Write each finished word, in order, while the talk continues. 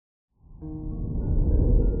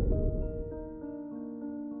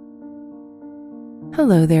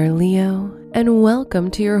Hello there, Leo, and welcome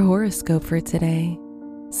to your horoscope for today,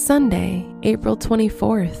 Sunday, April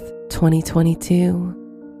 24th,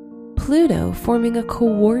 2022. Pluto forming a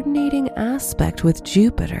coordinating aspect with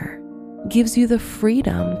Jupiter gives you the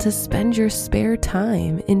freedom to spend your spare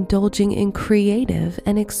time indulging in creative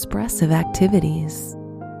and expressive activities.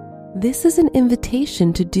 This is an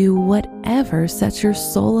invitation to do whatever sets your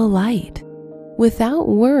soul alight without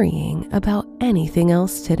worrying about anything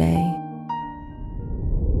else today.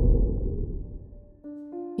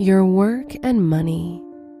 Your work and money.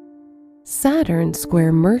 Saturn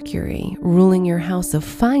square Mercury ruling your house of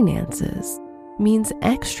finances means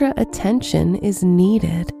extra attention is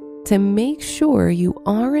needed to make sure you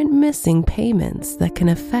aren't missing payments that can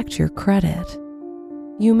affect your credit.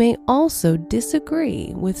 You may also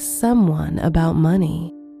disagree with someone about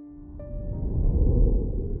money.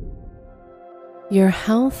 Your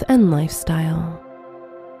health and lifestyle.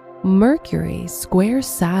 Mercury square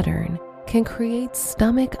Saturn can create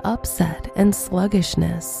stomach upset and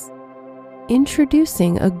sluggishness.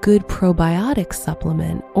 Introducing a good probiotic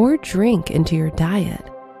supplement or drink into your diet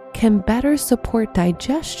can better support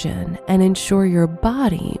digestion and ensure your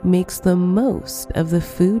body makes the most of the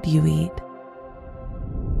food you eat.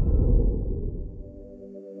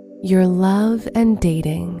 Your love and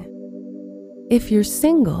dating. If you're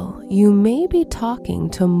single, you may be talking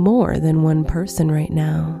to more than one person right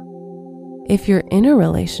now. If you're in a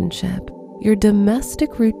relationship, your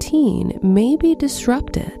domestic routine may be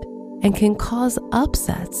disrupted and can cause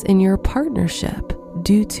upsets in your partnership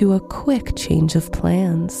due to a quick change of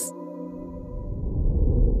plans.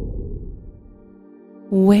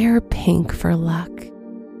 Wear pink for luck.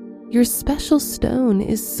 Your special stone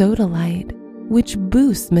is sodalite, which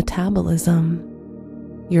boosts metabolism.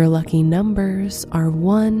 Your lucky numbers are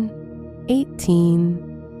 1,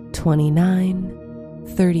 18, 29,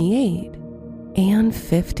 38, and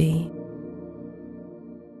 50.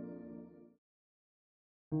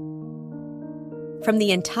 From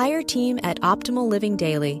the entire team at Optimal Living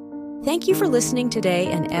Daily, thank you for listening today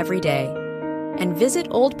and every day. And visit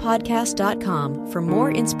oldpodcast.com for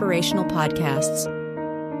more inspirational podcasts.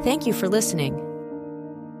 Thank you for listening.